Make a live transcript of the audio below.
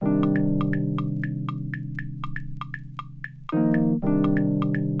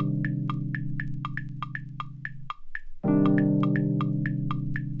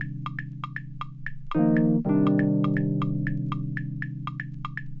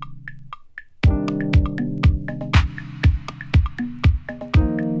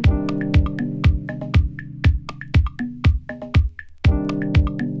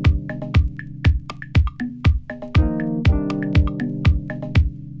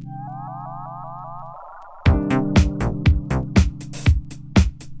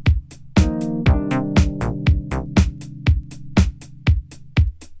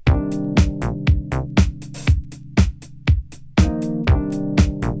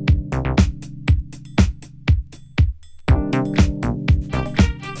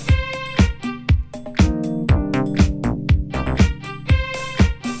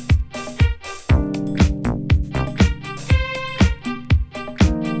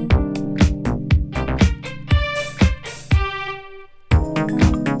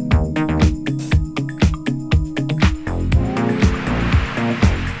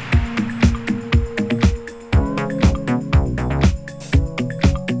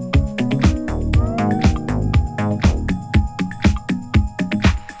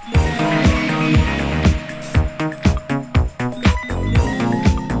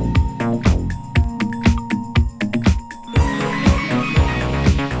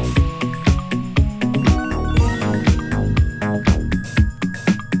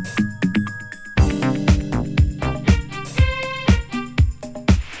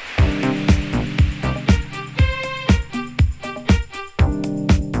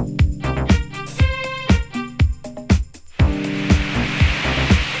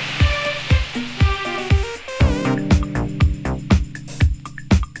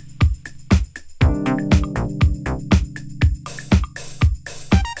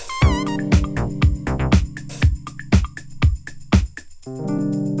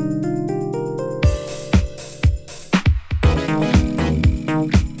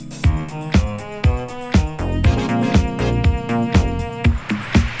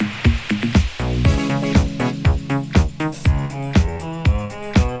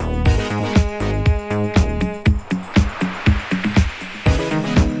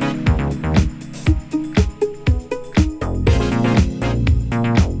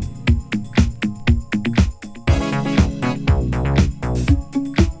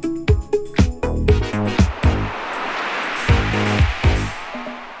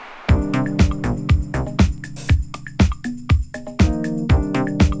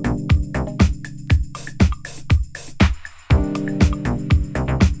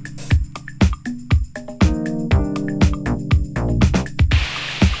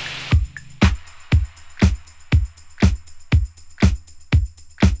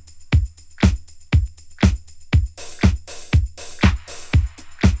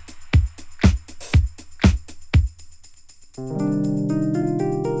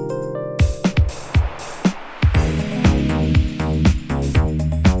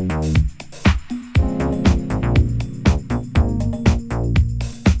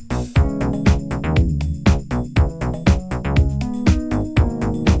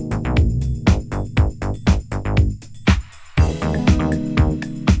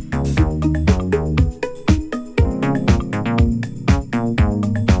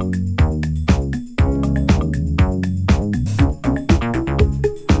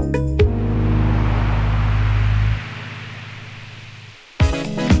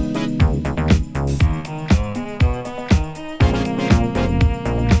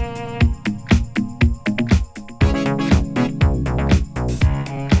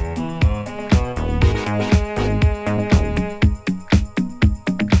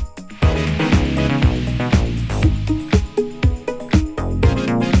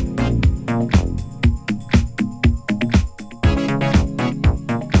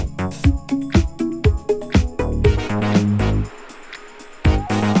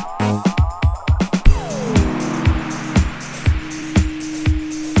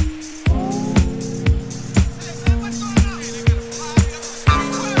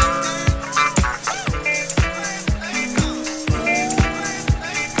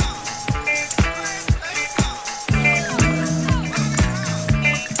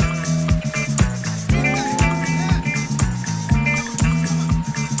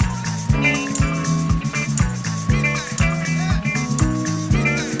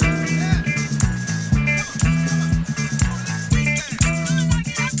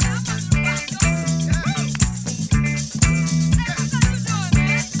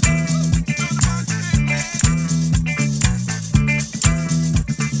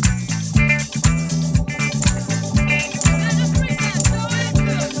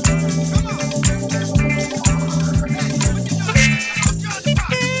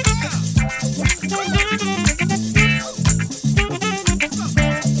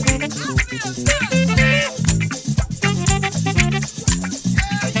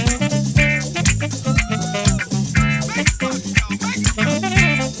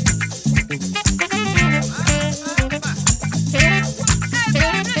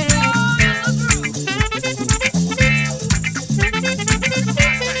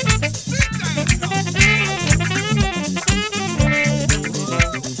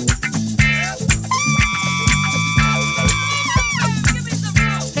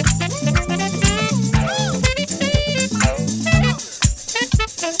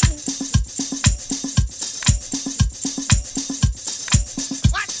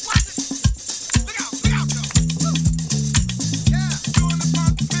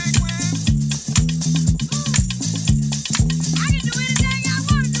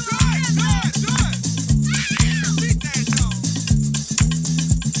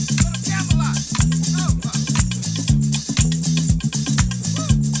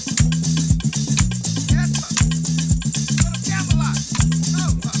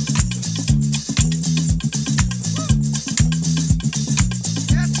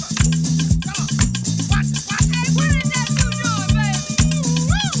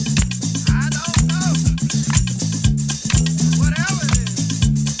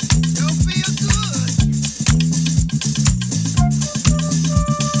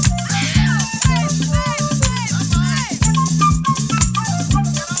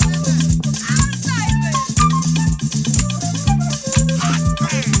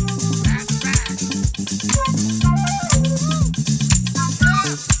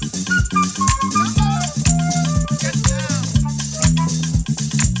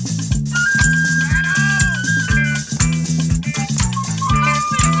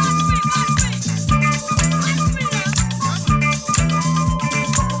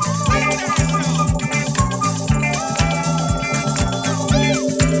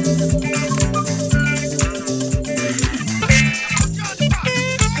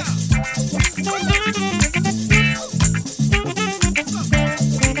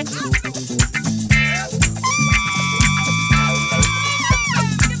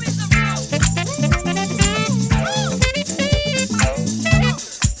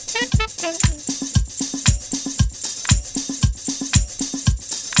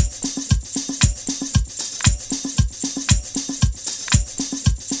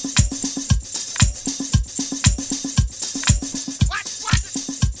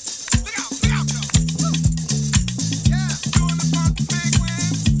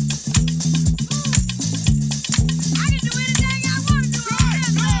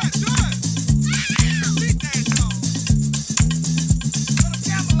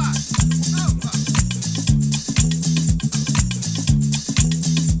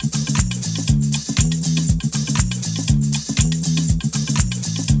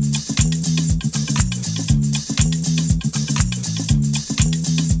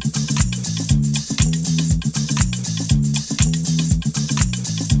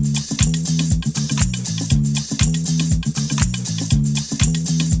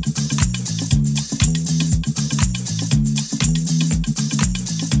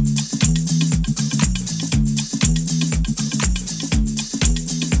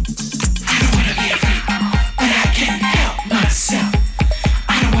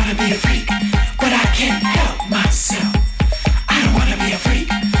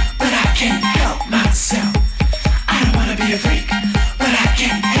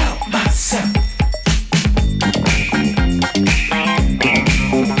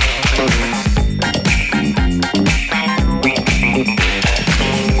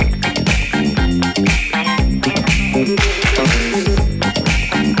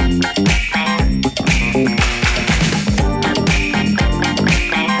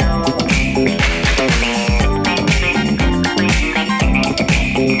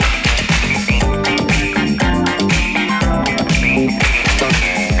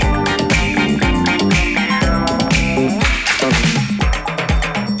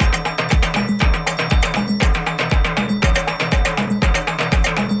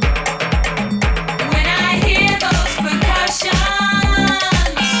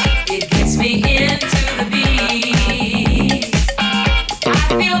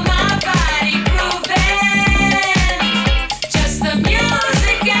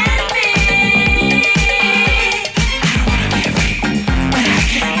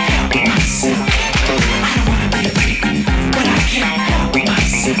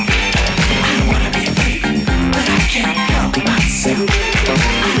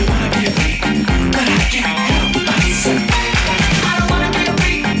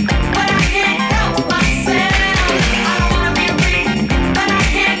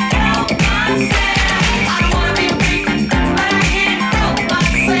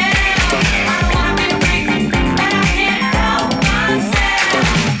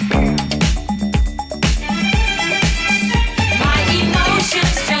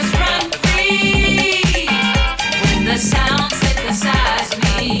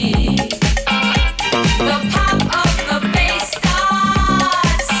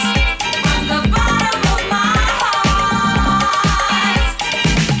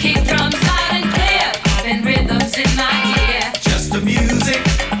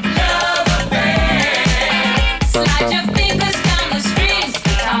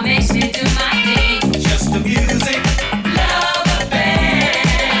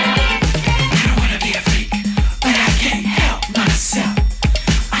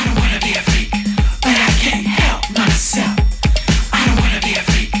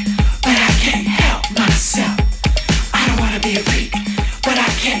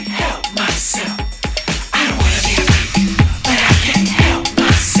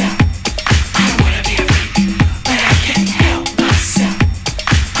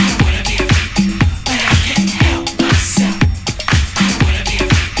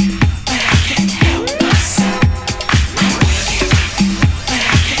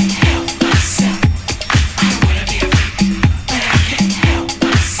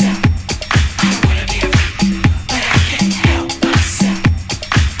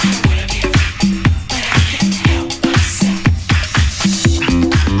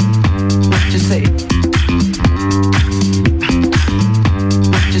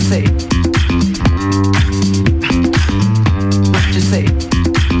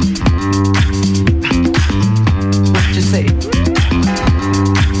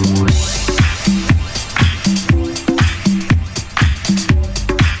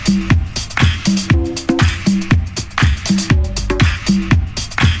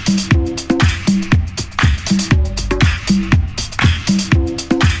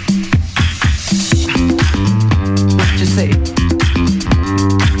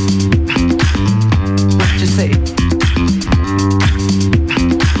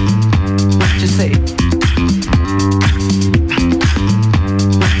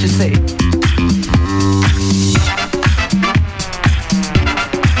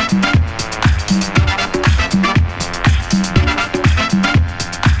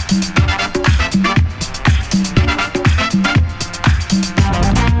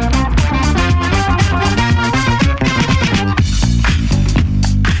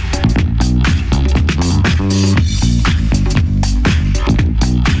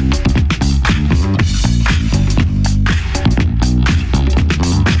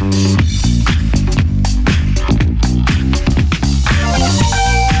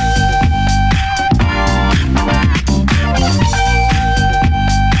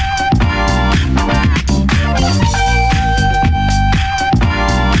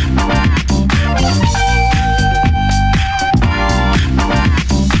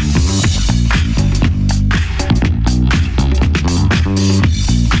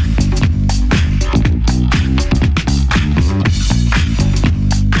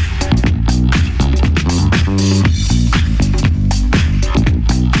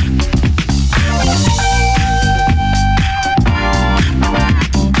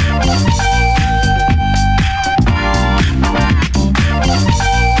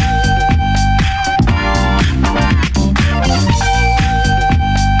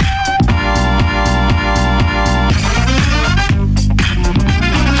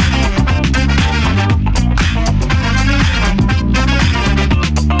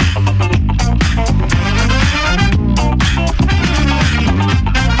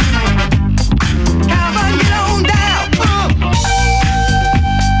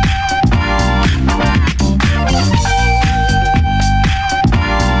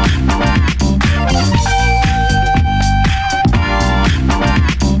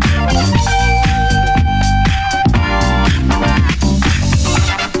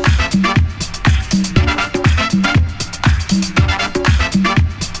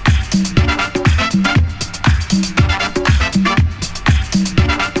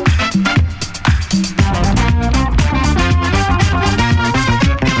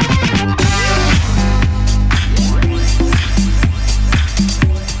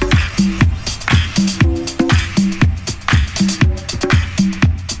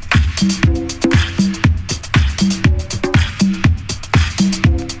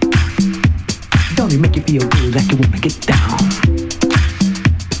Don't it make you feel good like you wanna get down?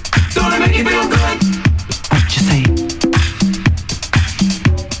 Don't it make you feel good? What you say?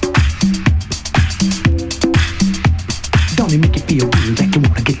 Don't it make you feel good like you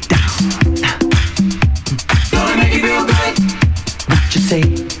wanna get down? Don't it make you feel good? What you say?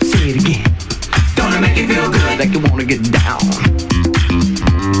 Say it again. Don't it make you feel good like you wanna get down?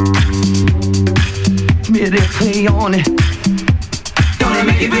 Smear that clay on it. Don't it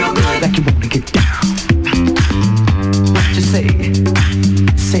make you feel good like you wanna get down? What you say?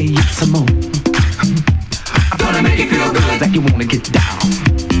 Say it some more. Don't it make you feel good like you wanna get down?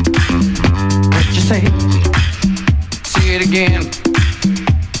 What you say? Say it again.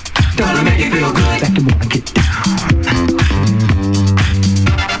 Don't it make you feel good like you wanna get down?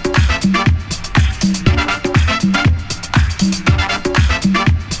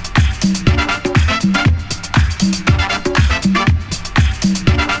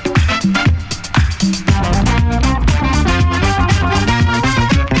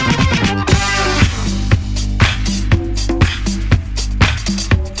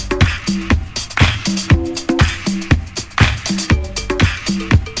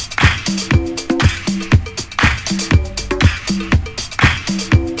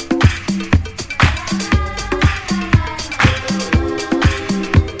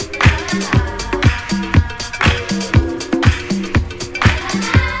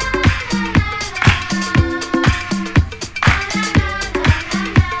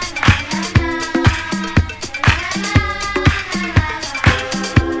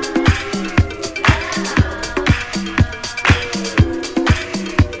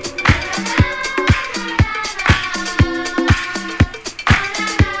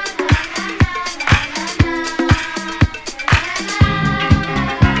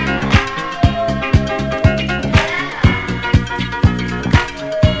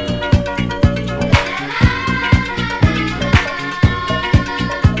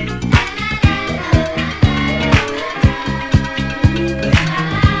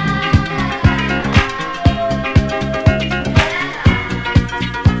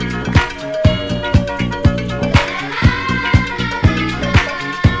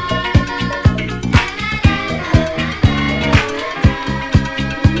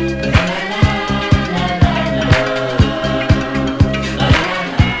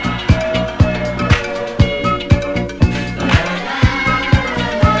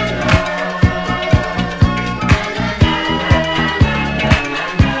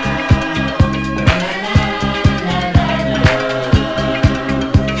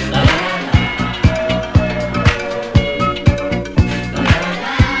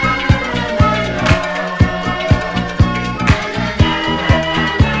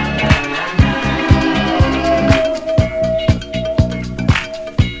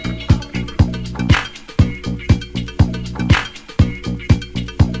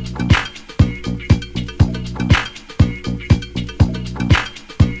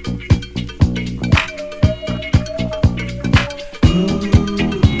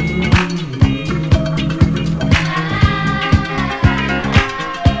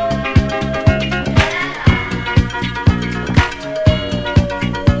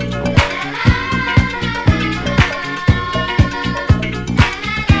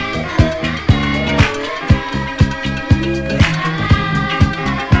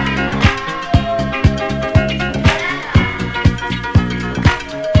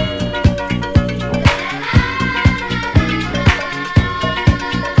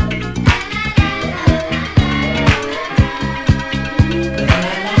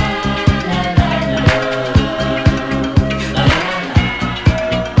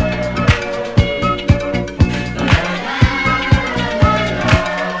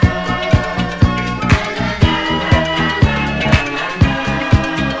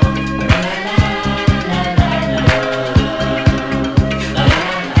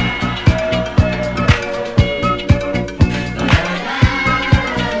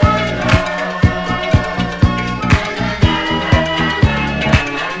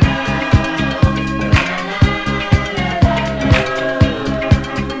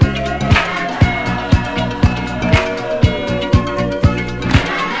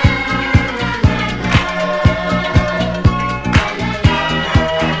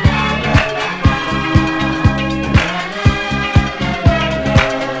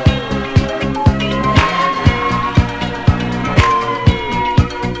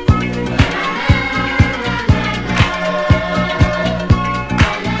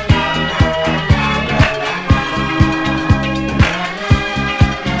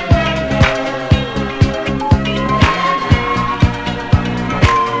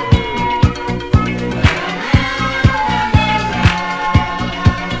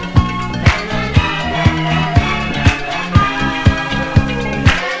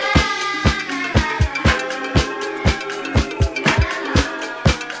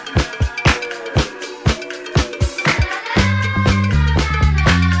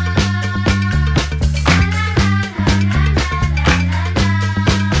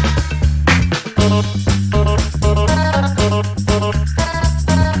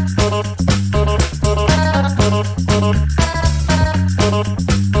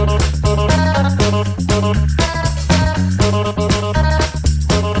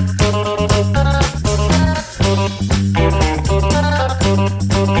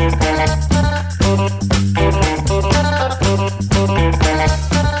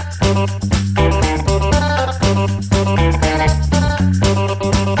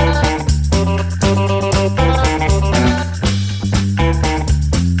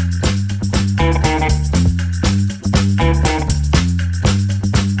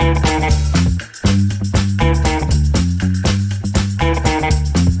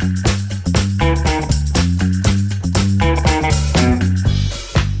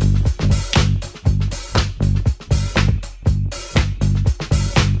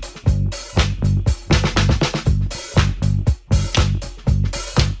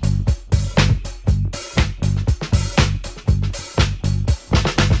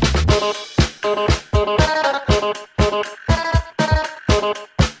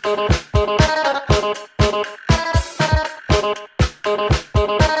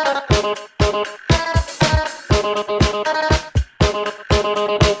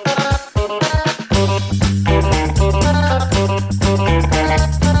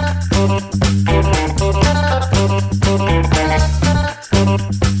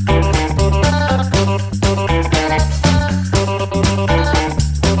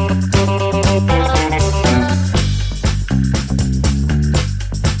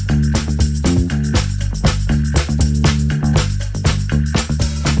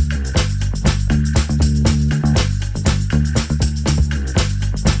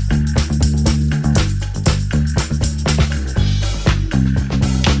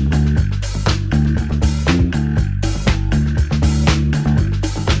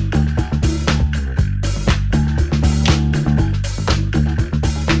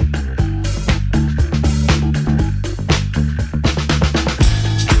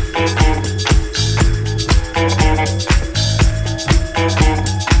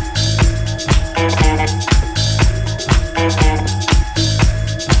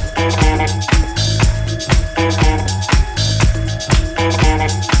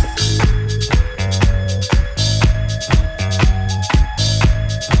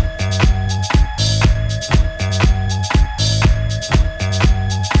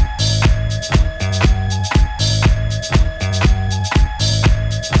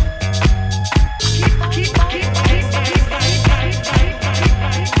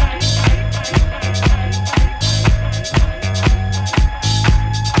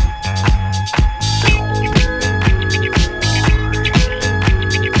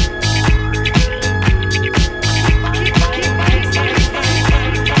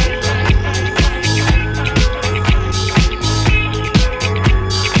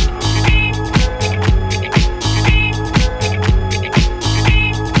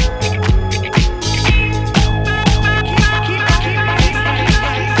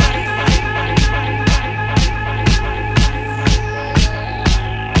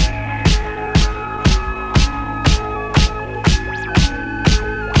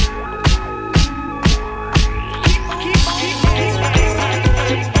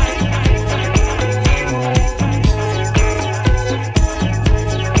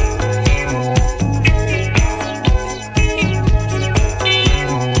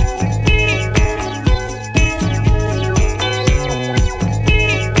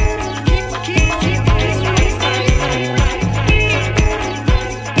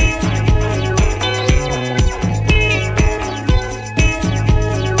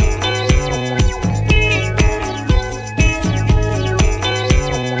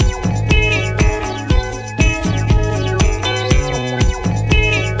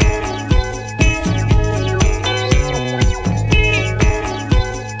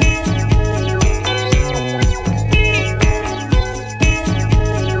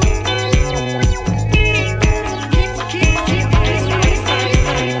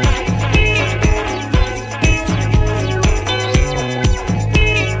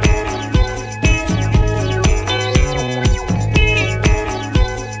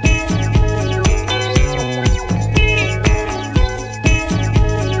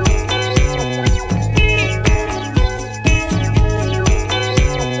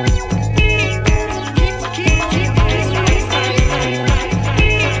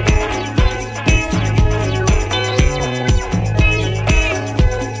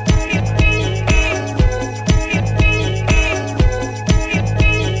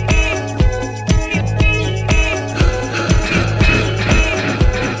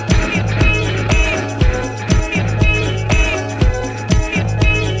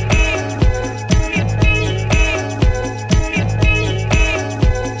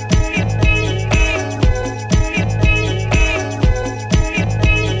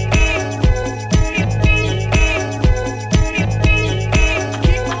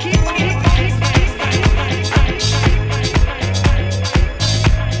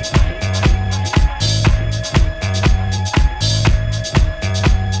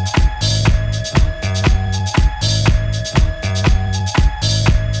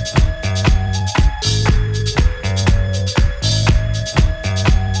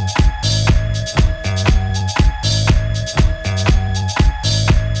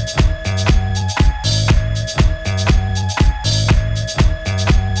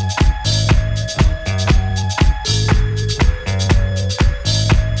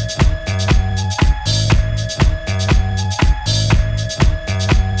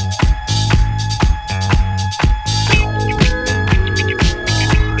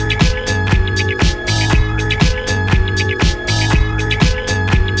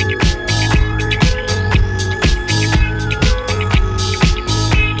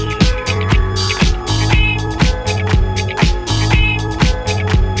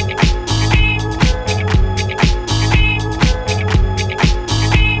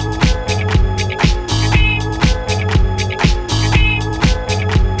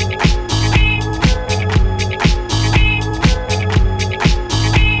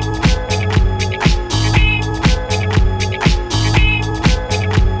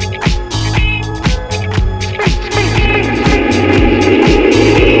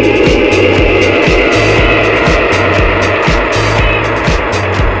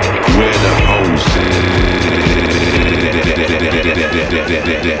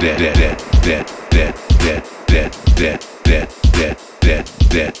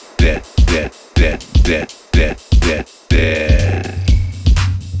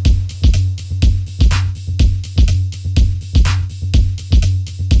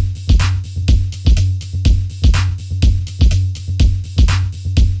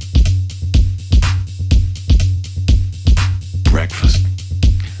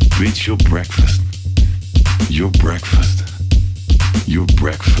 Bitch, your breakfast. Your breakfast. Your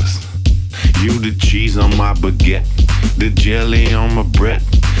breakfast. You the cheese on my baguette, the jelly on my bread,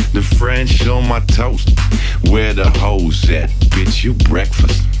 the French on my toast. Where the hoes at? Bitch, you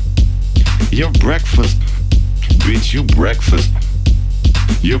breakfast. Your breakfast. Bitch, you breakfast.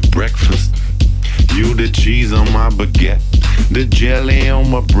 Your breakfast. You the cheese on my baguette, the jelly on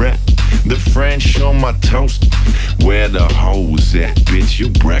my bread, the French on my toast. Where the hoes at? Bitch, you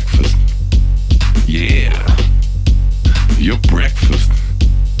breakfast. Yeah. Your breakfast.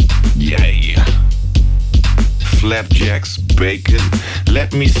 Yeah. Flapjacks, bacon,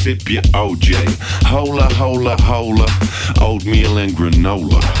 let me sip your OJ. Hola, hola, hola, oatmeal and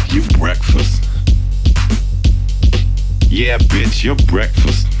granola. You breakfast. Yeah, bitch, your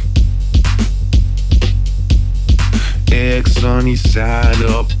breakfast. Egg sunny side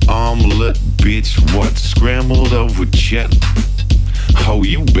up, omelet, bitch, what? Scrambled over cheddar. Oh,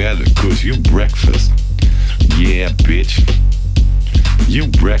 you better, cause you breakfast. Yeah, bitch. You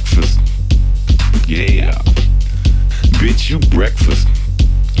breakfast. Yeah. Bitch, you breakfast.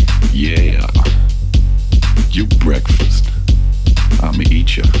 Yeah. You breakfast. I'ma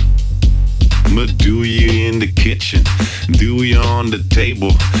eat ya. I'ma do you in the kitchen, do you on the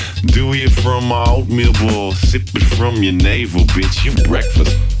table, do you from my oatmeal bowl, sip it from your navel, bitch. You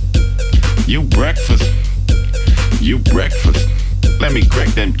breakfast. You breakfast. You breakfast. Let me crack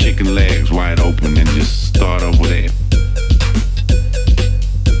them chicken legs wide open and just start over there.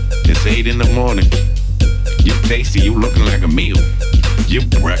 It's 8 in the morning. You tasty, you looking like a meal. You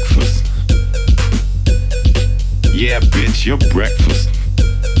breakfast. Yeah, bitch, your breakfast.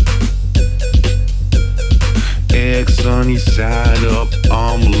 Egg sunny side up,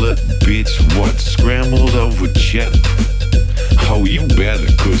 omelet, bitch, what? Scrambled over cheddar. Oh, you better,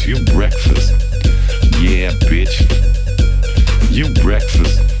 cause you breakfast. Yeah, bitch. You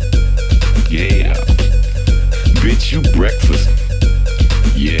breakfast. Yeah. Bitch, you breakfast.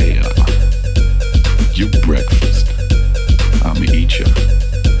 Yeah. You breakfast. I'ma eat ya.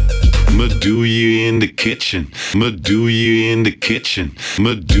 I'ma do you in the kitchen. I'ma do you in the kitchen.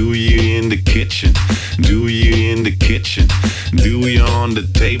 I'ma do you in the kitchen. Do you in the kitchen. Do you on the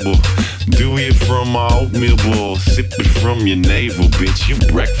table. Do you from my oatmeal bowl. Sip it from your navel, bitch. You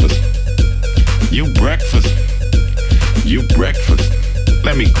breakfast. You breakfast. You breakfast.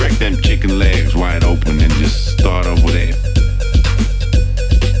 Let me crack them chicken legs wide open and just start over there.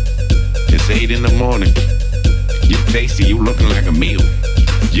 It's 8 in the morning. You tasty, you looking like a meal.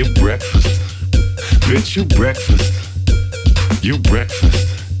 You breakfast. Bitch, you breakfast. You breakfast.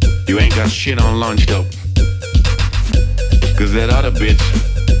 You ain't got shit on lunch though. Cause that other bitch,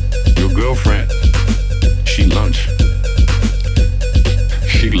 your girlfriend, she lunch.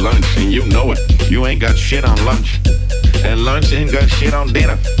 She lunch and you know it. You ain't got shit on lunch. And lunch ain't got shit on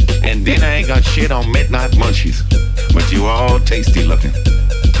dinner. And dinner ain't got shit on midnight munchies. But you all tasty looking.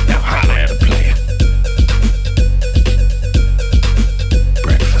 Now holla at a player.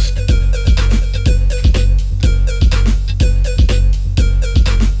 Breakfast.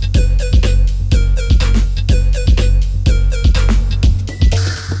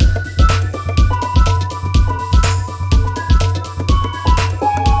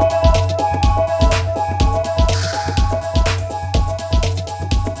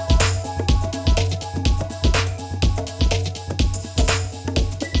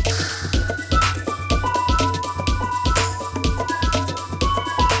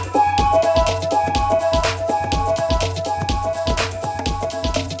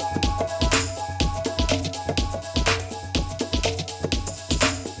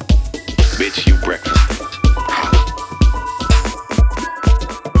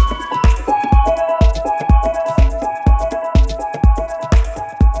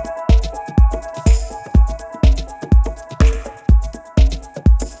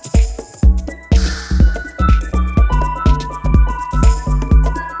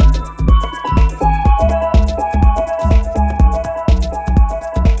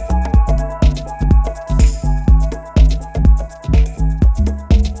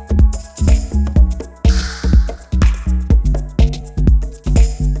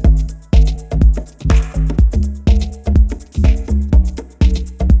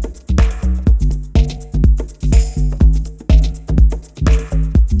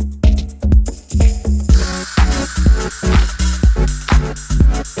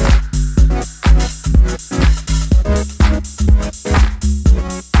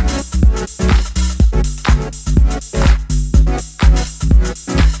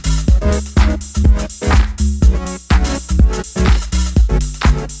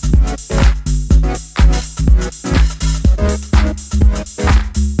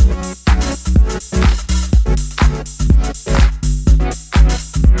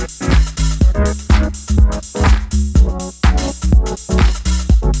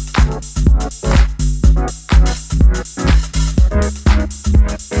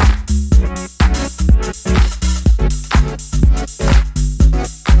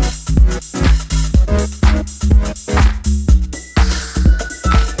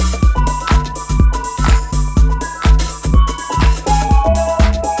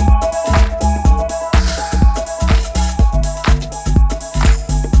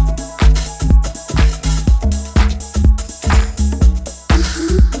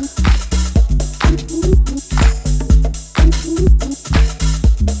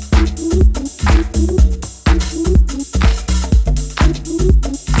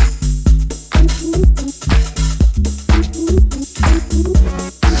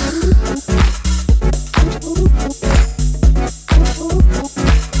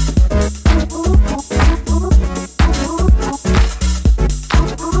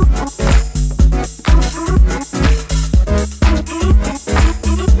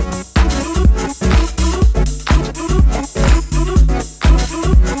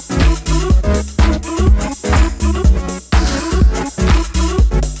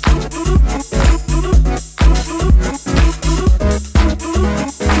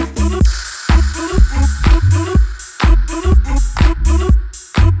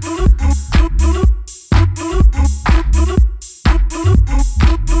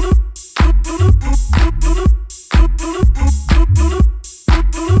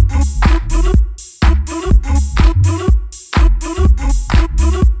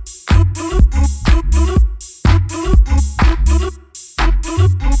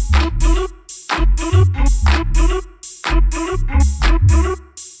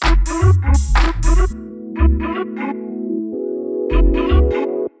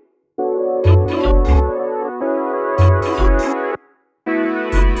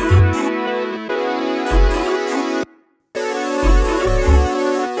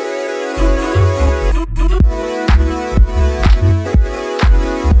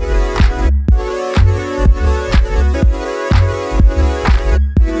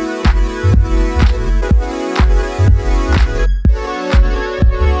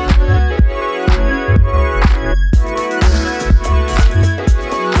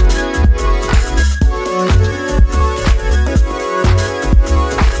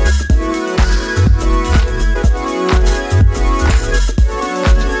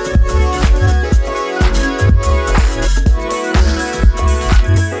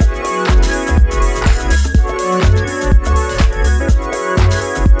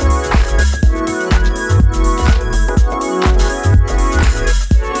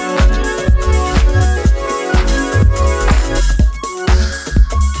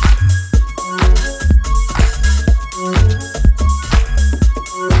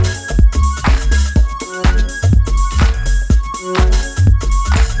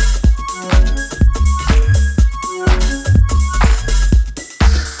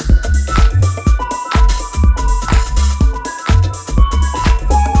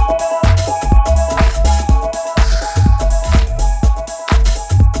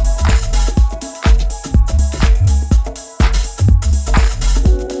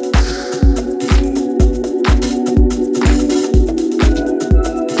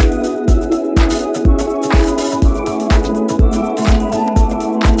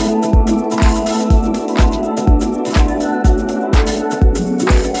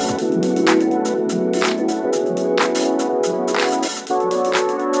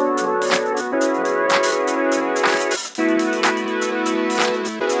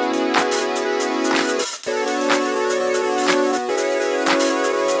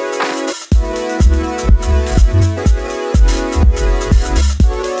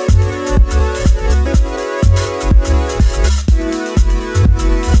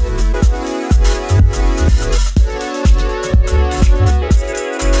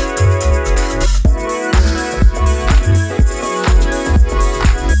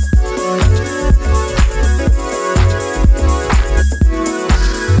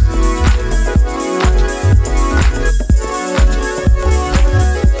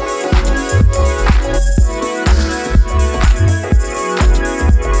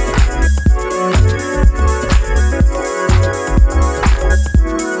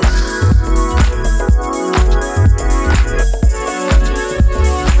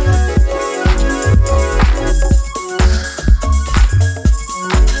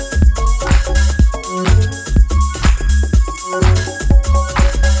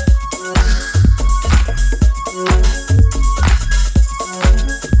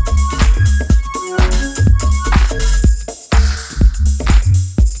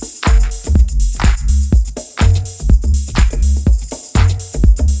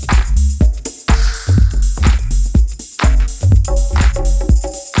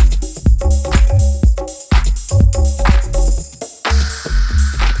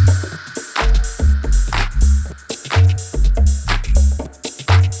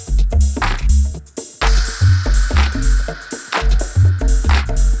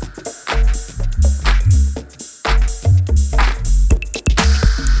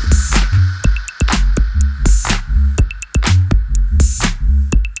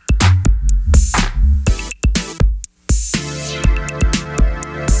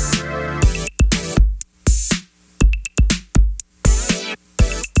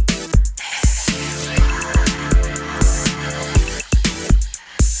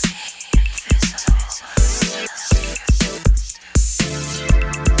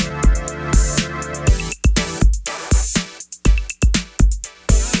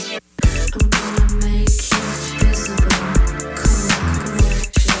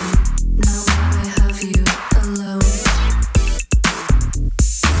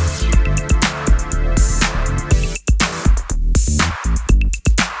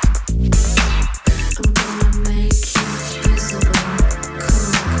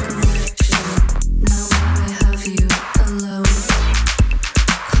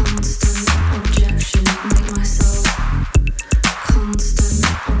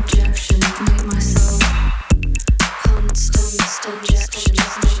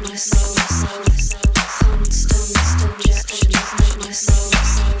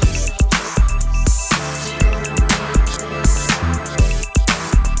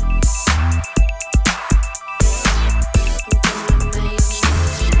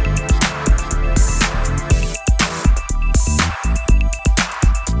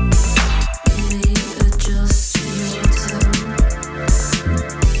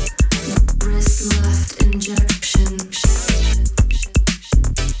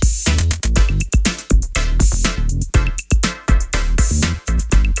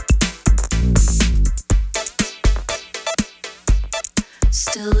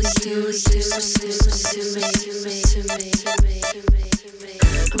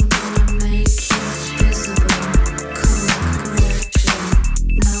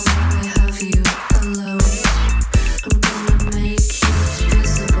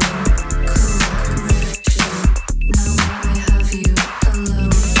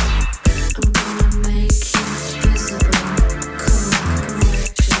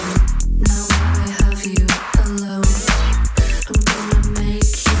 I'm gonna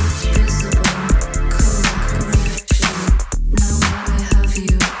make you visible, correct correction.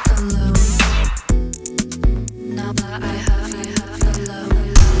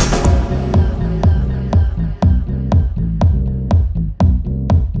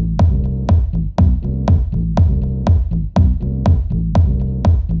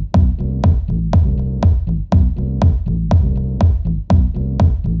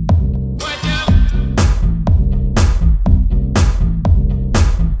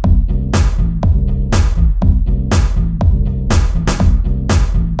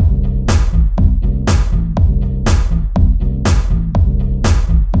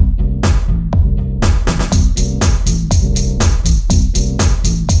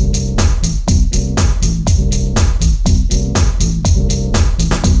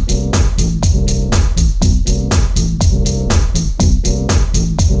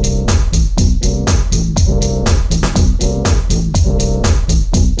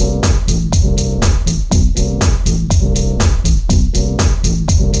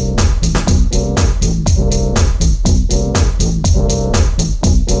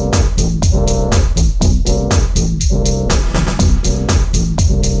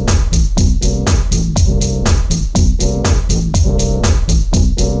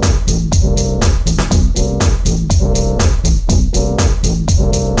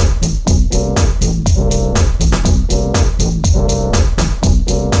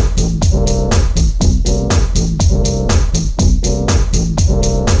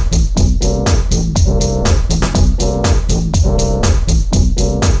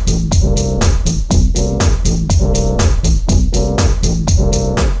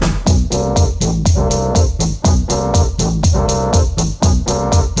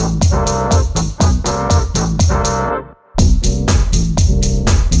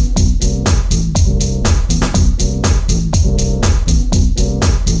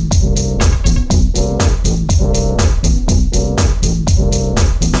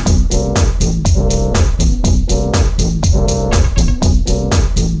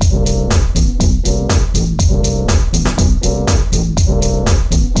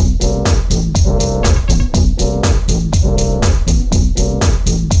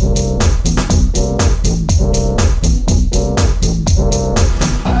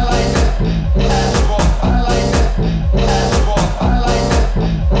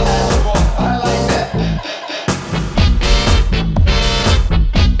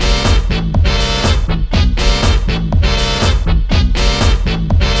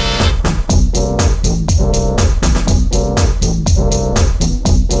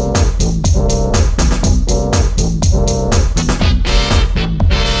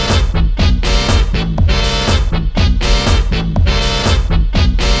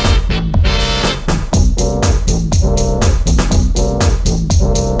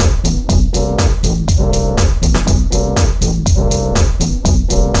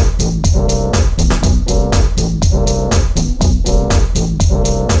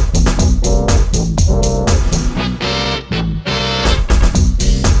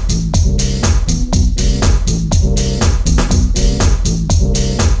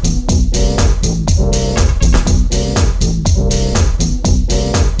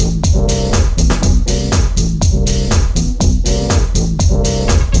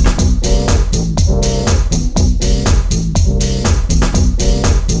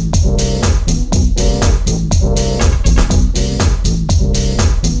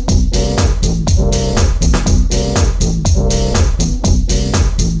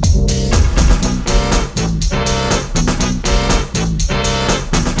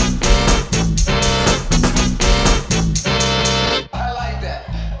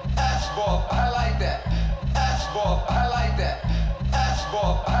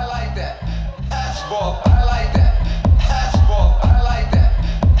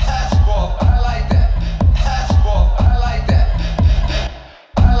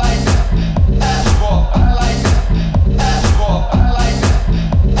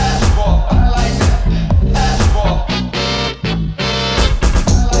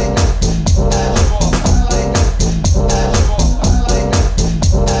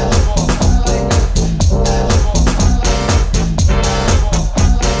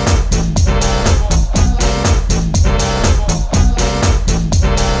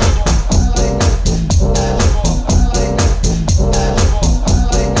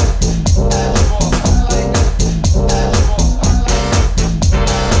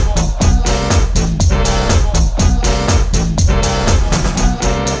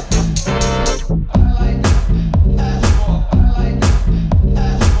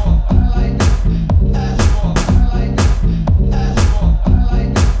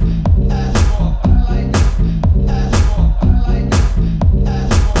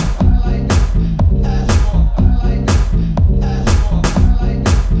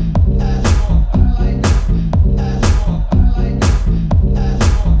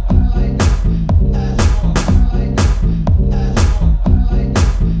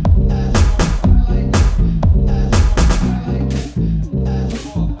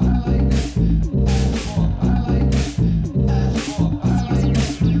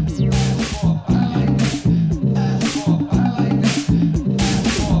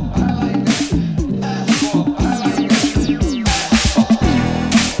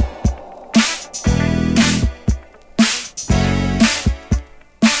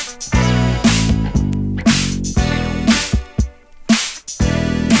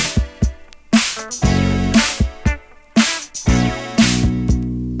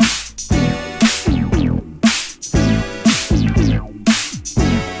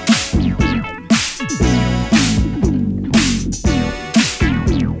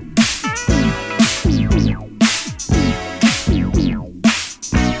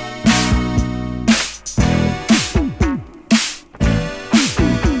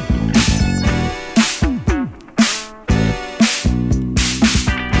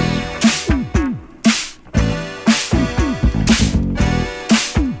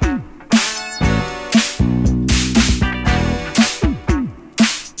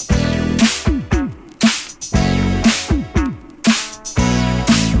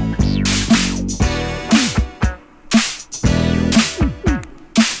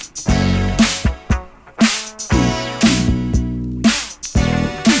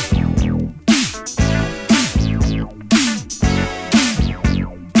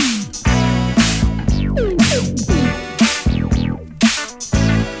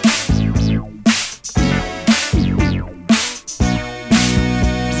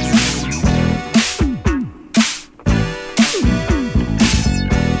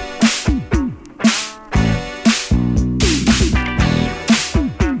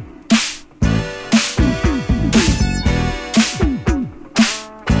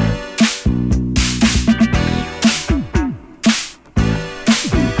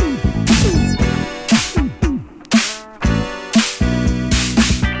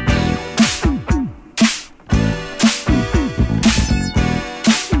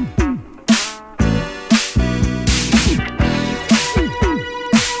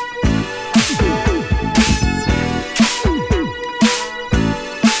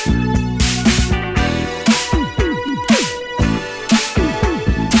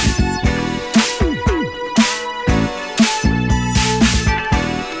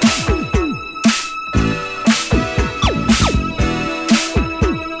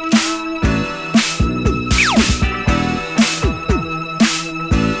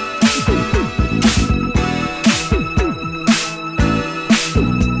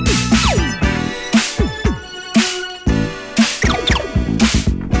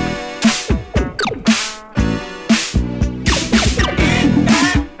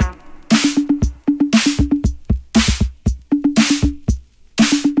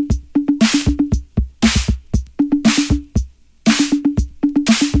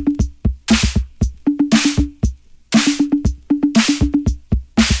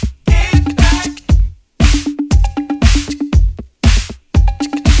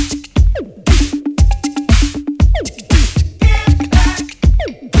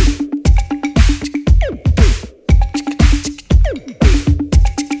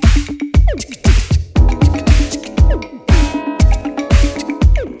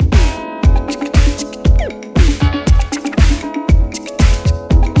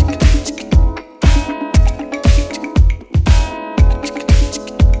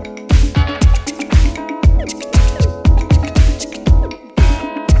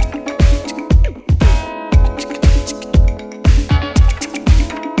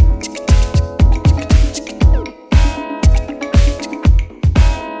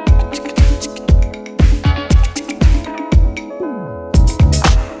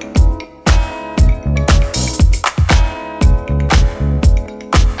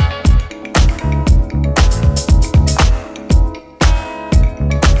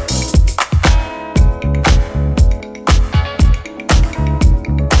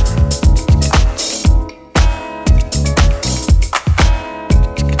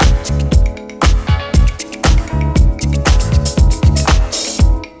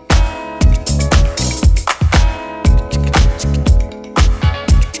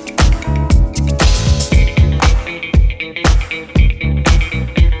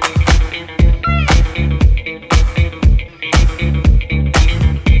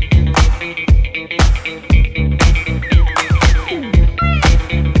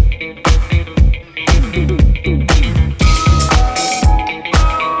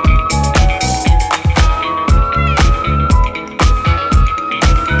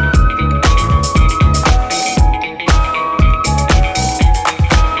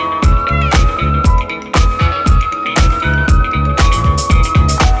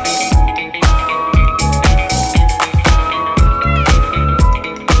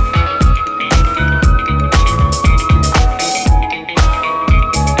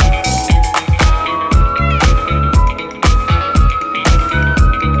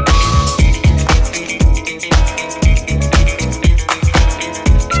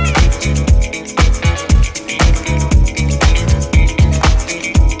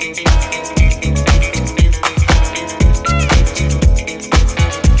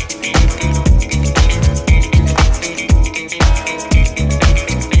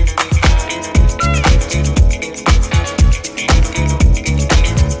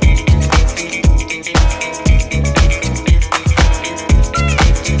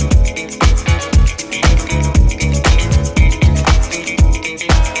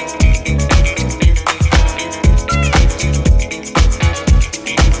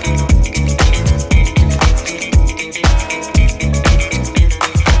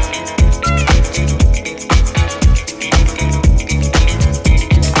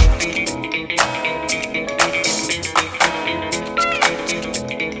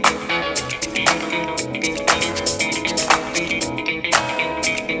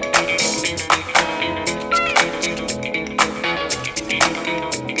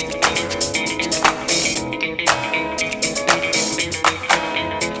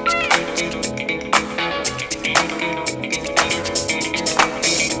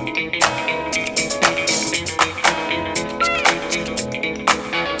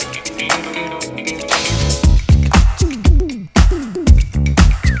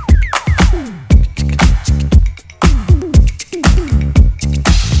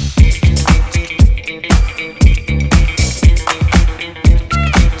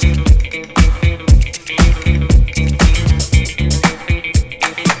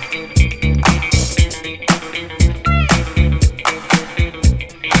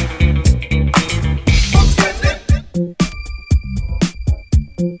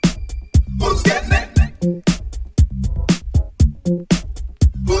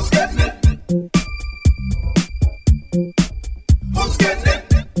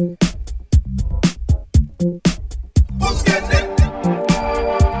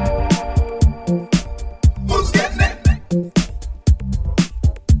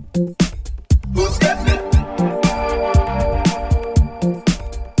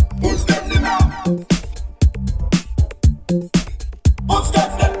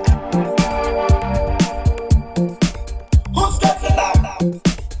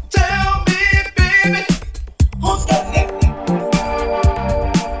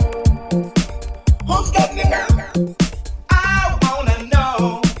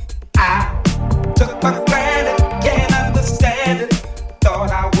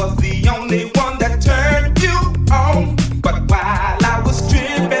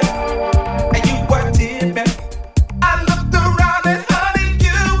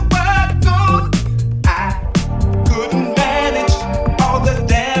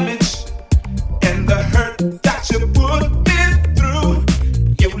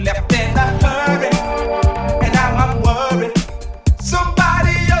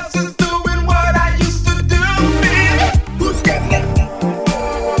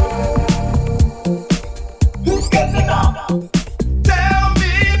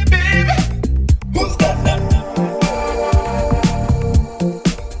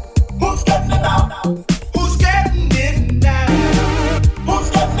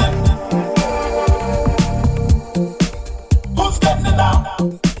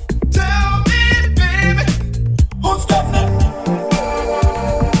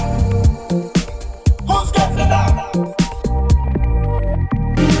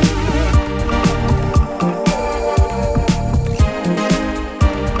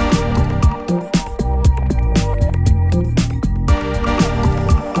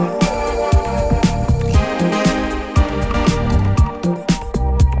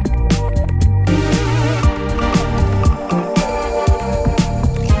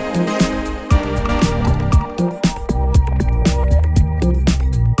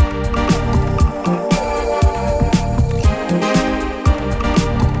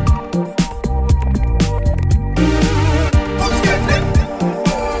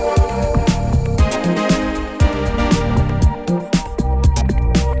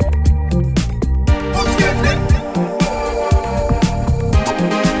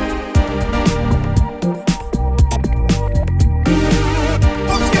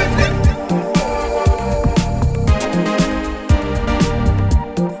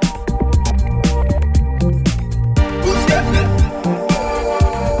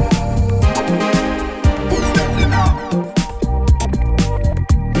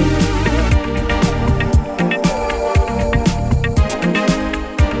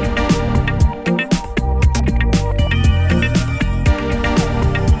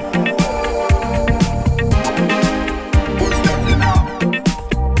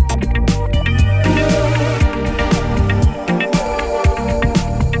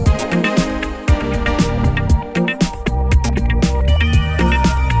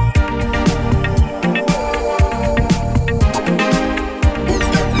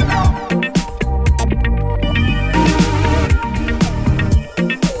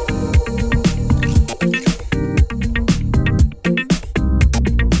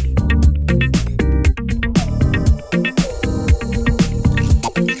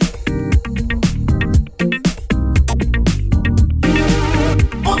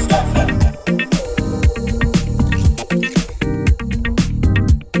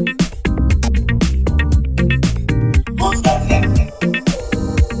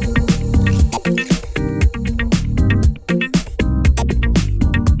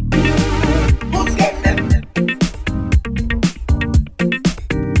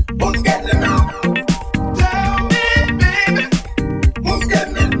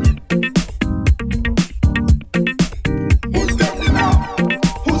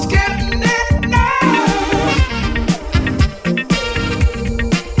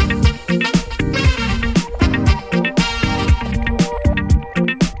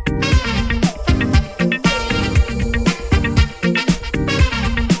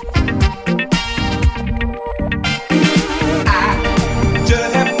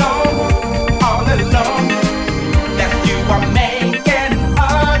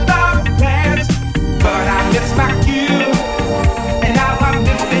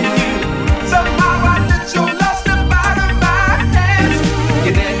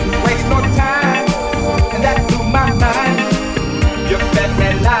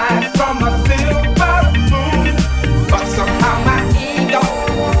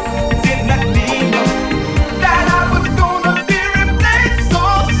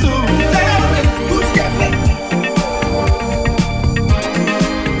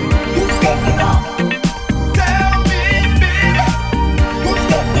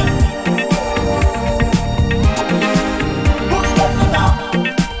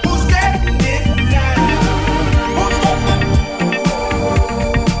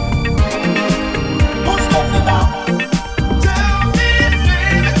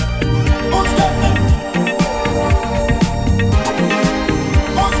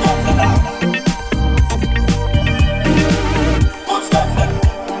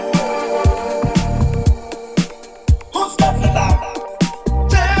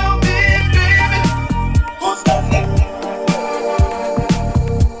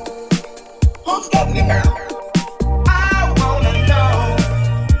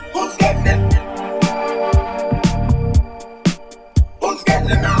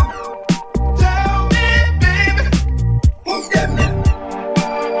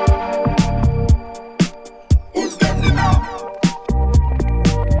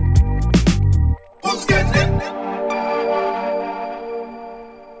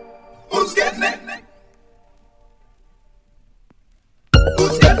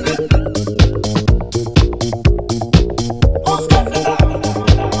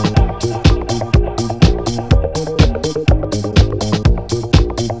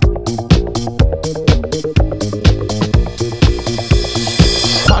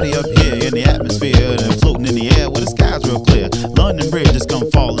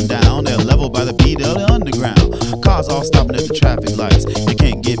 falling down. They're leveled by the beat of the underground. Cars all stopping at the traffic lights. You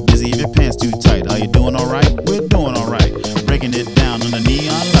can't get busy if your pants too tight. Are you doing alright? We're doing alright. Breaking it down on the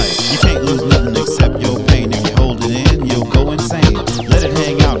neon light. You can't lose nothing except your pain. If you hold it in, you'll go insane. Let it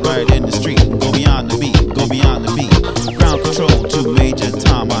hang out right in the street. Go beyond the beat, go beyond the beat. Ground control to Major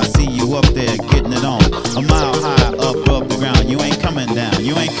Tom. I see you up there getting it on. A mile high up above the ground. You ain't coming down,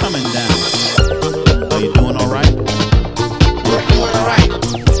 you ain't coming down. Are you doing alright? We're doing alright.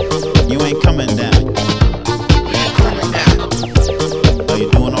 You ain't coming down. You ain't coming down. Are you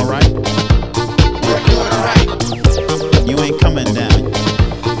doing alright? We're doing alright. You ain't coming down.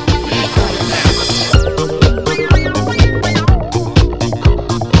 You ain't coming down.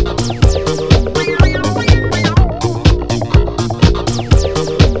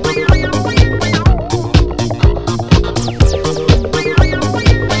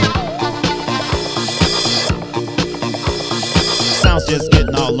 Sounds just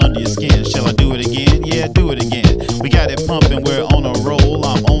getting all under your skin. Shall I do it again? Yeah, do it again. We got it pumping, we're on a roll.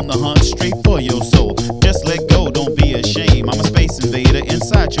 I'm on the hunt straight for your soul. Just let go, don't be ashamed. I'm a space invader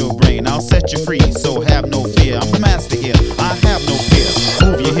inside your brain. I'll set you free, so have no fear. I'm the master here, I have no fear.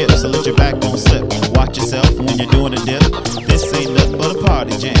 Move your hips and let your backbone slip. Watch yourself when you're doing a dip. This ain't nothing but a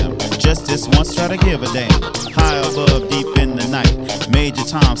party jam. Just this once, try to give a damn. High above, deep in the night. Major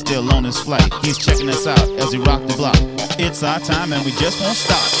Tom still on his flight. He's checking us out as we rock the block. It's our time and we just won't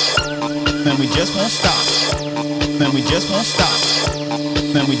stop. And we just won't stop. And we just won't stop.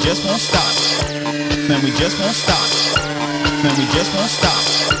 And we just won't stop. And we just won't stop. And we just won't stop.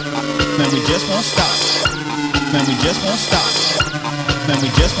 And we just won't stop. And we just won't stop. And we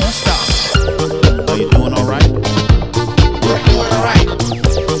just won't stop. Are you doing alright? We're doing alright.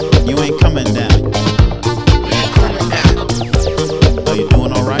 You ain't coming down. You ain't coming down. Are you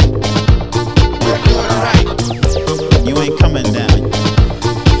doing alright? We're doing alright. You ain't coming down. You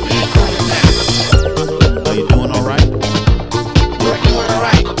ain't coming down. Are you doing alright? We're doing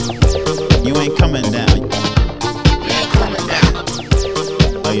alright. You ain't coming down. You ain't coming down.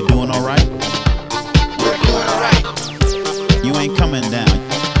 Are you doing alright? We're doing alright. You ain't coming down.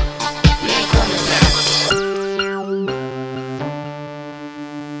 You ain't coming down.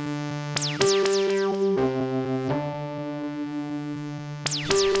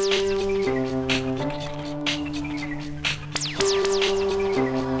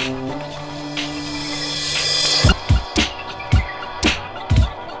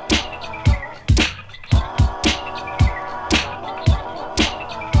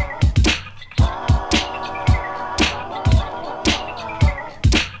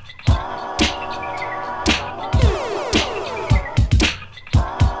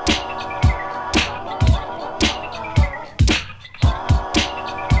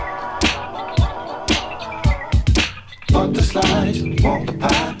 Want the slice, want the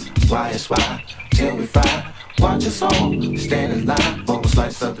pie, why it's why, till we fry. Watch your soul, stand in line for a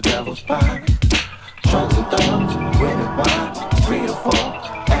slice of the devil's pie. Trunks and thumbs, women wine, 3 or 4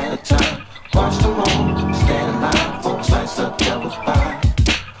 at a time. Watch them all, stand in line for a slice of the devil's pie.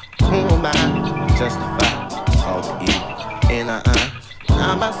 Who am I, justify all the evil in our eyes? I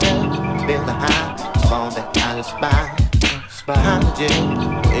myself, build a high, of all that I aspire. Behind the jail,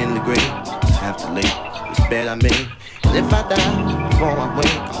 in the grave, have to lay this bed I made. And if I die before I wake,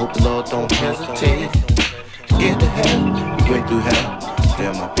 I hope the Lord don't hesitate. Get to heaven, you went through hell.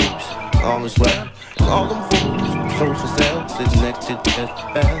 Tell my peeps, all is well. And all them fools, souls for sale, sitting next to the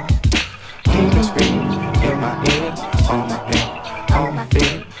bell. Demons scream in my ear, on my head, on my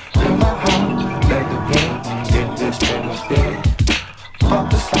feet, in my heart, let the game in this atmosphere. Fuck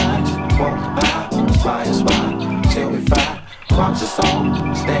the slides, won't buy, why is why, till we fry. Watch your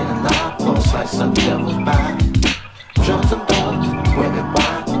soul, stand in line for a slice of the devil's pie. Drums and thugs, women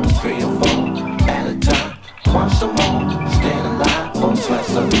wine, 3 or 4 at a time. Watch them all, stand in line for a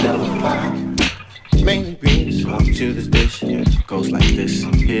slice of the devil's pie. Main ingredients to this dish, goes like this.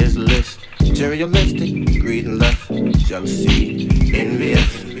 Here's the list: materialistic, greed and lust, jealousy,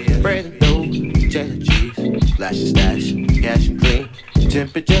 envious, bread and dough, cheddar cheese, flash and stash, cash and cream,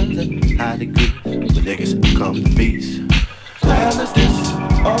 temperatures at high degree, when niggas come to feast. What is this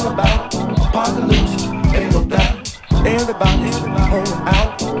all about? Apocalypse, ain't no doubt. Everybody's holding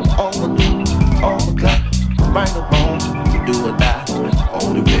out on the loot, on the clock, right or wrong, you do or die.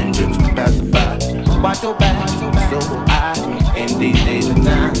 Only vengeance can pacify. Watch your back, so will I. In these days and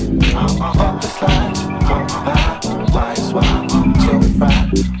time, fuck the slide, fuck the pie. Why is why, till we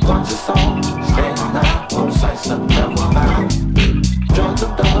fry. Watch your song, stand in line for a slice of the devil's pie. Drugs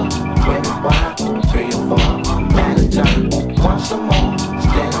and thugs, women wine, 3 or 4 at a time. Watch them all,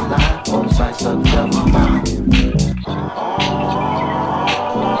 stand in line for a slice of the devil's pie.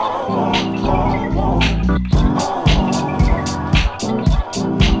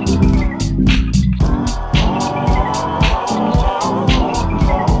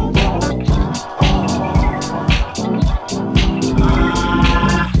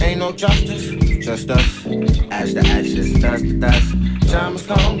 no justice, just us. As the ashes, dust to dust. Time has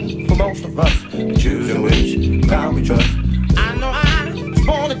come for most of us, choosing which God we trust. I know I was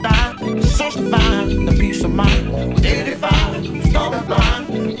born to die, search to find the peace of mind. With 85, started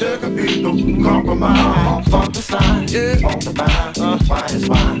blind, there could be no compromise. Fuck the sign, on the vine, why is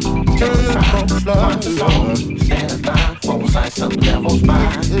why? Turn the sign, watch the song, stand in line, full sight, some devil's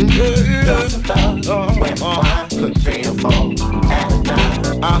mind. Dust and dust, when why, could 3 or 4 at a time.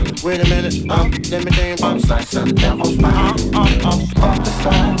 Wait a minute, let me think. Full sight, some devil's mind. Fuck the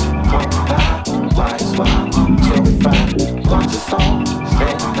sign, on the vine, why is why? Till we find, watch the song,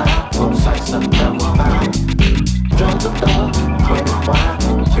 stand in line, full sight, some devil's mind. Drums of love, when it's why,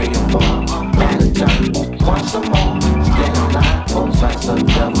 3 or 4 at a time. Watch some more, stand in line, full sight, some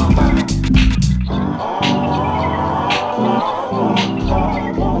devil's mind.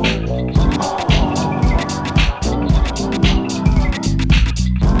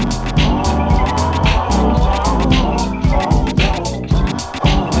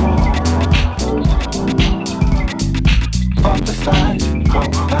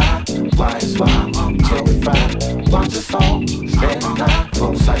 Watch the song, stand in line,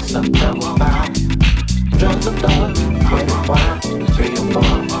 full sight, some double bound. Drums of love, when it's wide, 3 or 4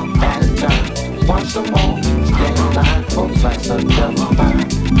 at a time. Watch some more, stand in line, full sight, some double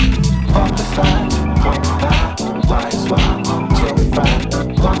bound. Off the side, on the bound, why it's wild, till we find.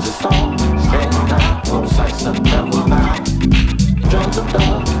 Watch the song, stand in line, full sight, some double bound. Drums of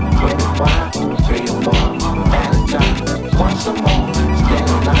love, when it's wide, 3 or 4 at a time. Watch some more, stand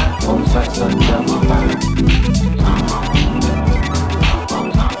in line, full sight, some double bound.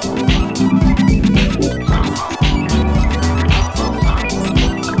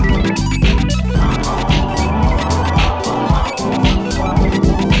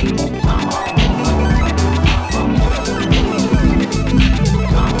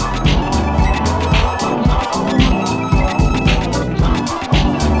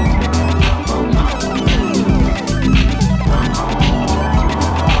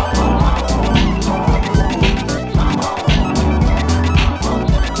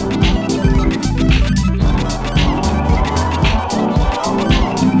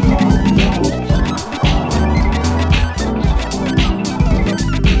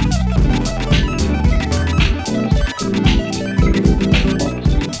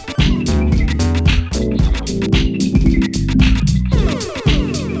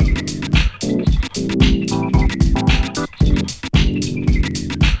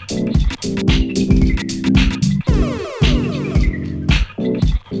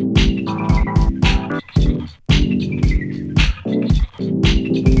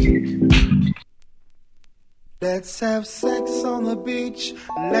 Let's have sex on the beach,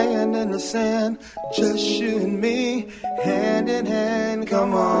 laying in the sand, just you and me, hand in hand.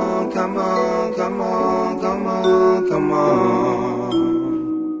 Come on, come on, come on, come on, come on.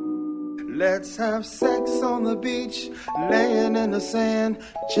 Let's have sex on the beach, laying in the sand,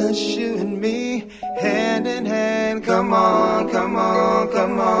 just you and me, hand in hand. Come on, come on,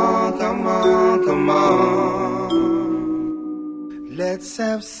 come on, come on, come on. Let's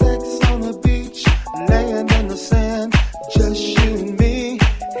have sex on the beach, laying in the sand, just you and me,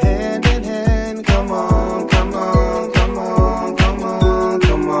 hand in hand. Come on, come on, come on, come on,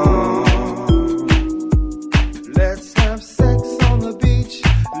 come on. Let's have sex on the beach,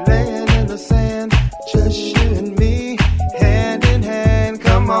 laying in the sand, just you and me, hand in hand.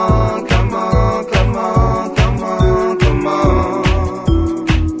 Come on, come on, come on, come on, come on.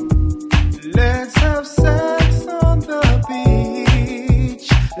 Let's have sex on the beach,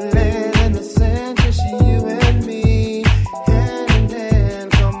 laying in the sand, just you and me, hand in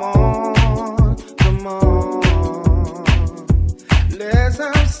hand. Come on, come on. Let's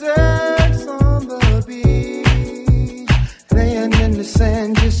have sex on the beach, laying in the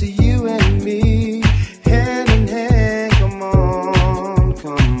sand, just you and me, hand in hand. Come on,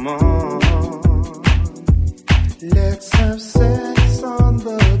 come on. Let's have sex on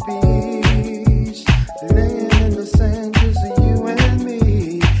the beach, laying in the sand, just you and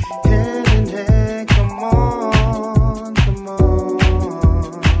me, hand in hand. Come on, come on.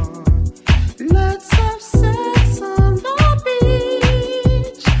 Let's have sex on the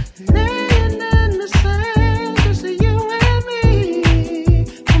beach,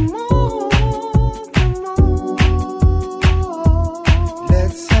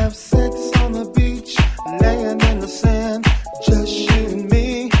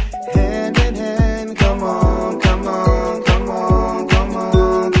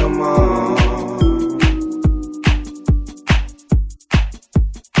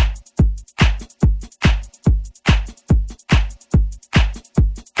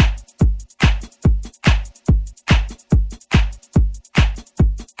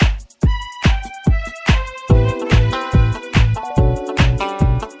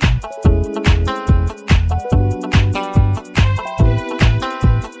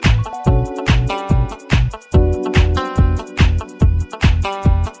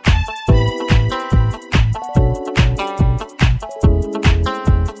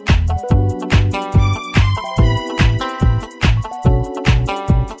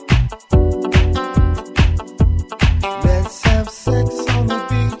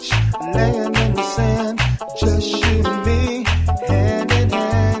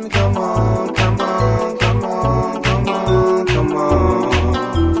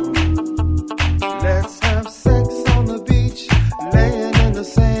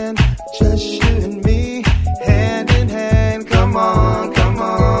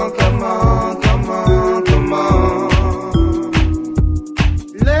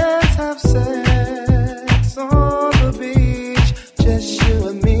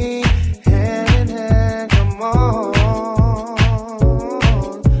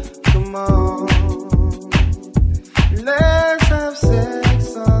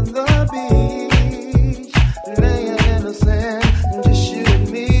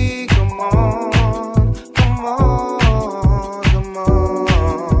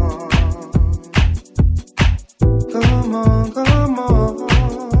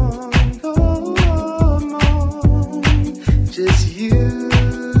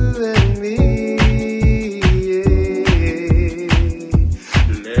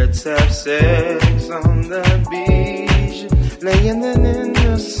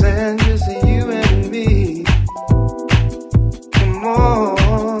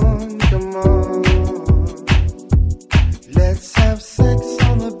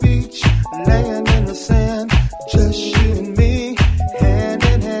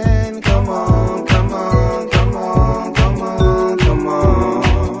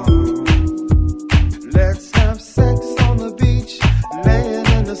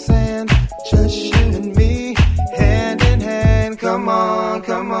 the sand, just you and me, hand in hand. Come on,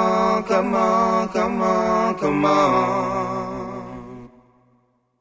 come on, come on, come on, come on.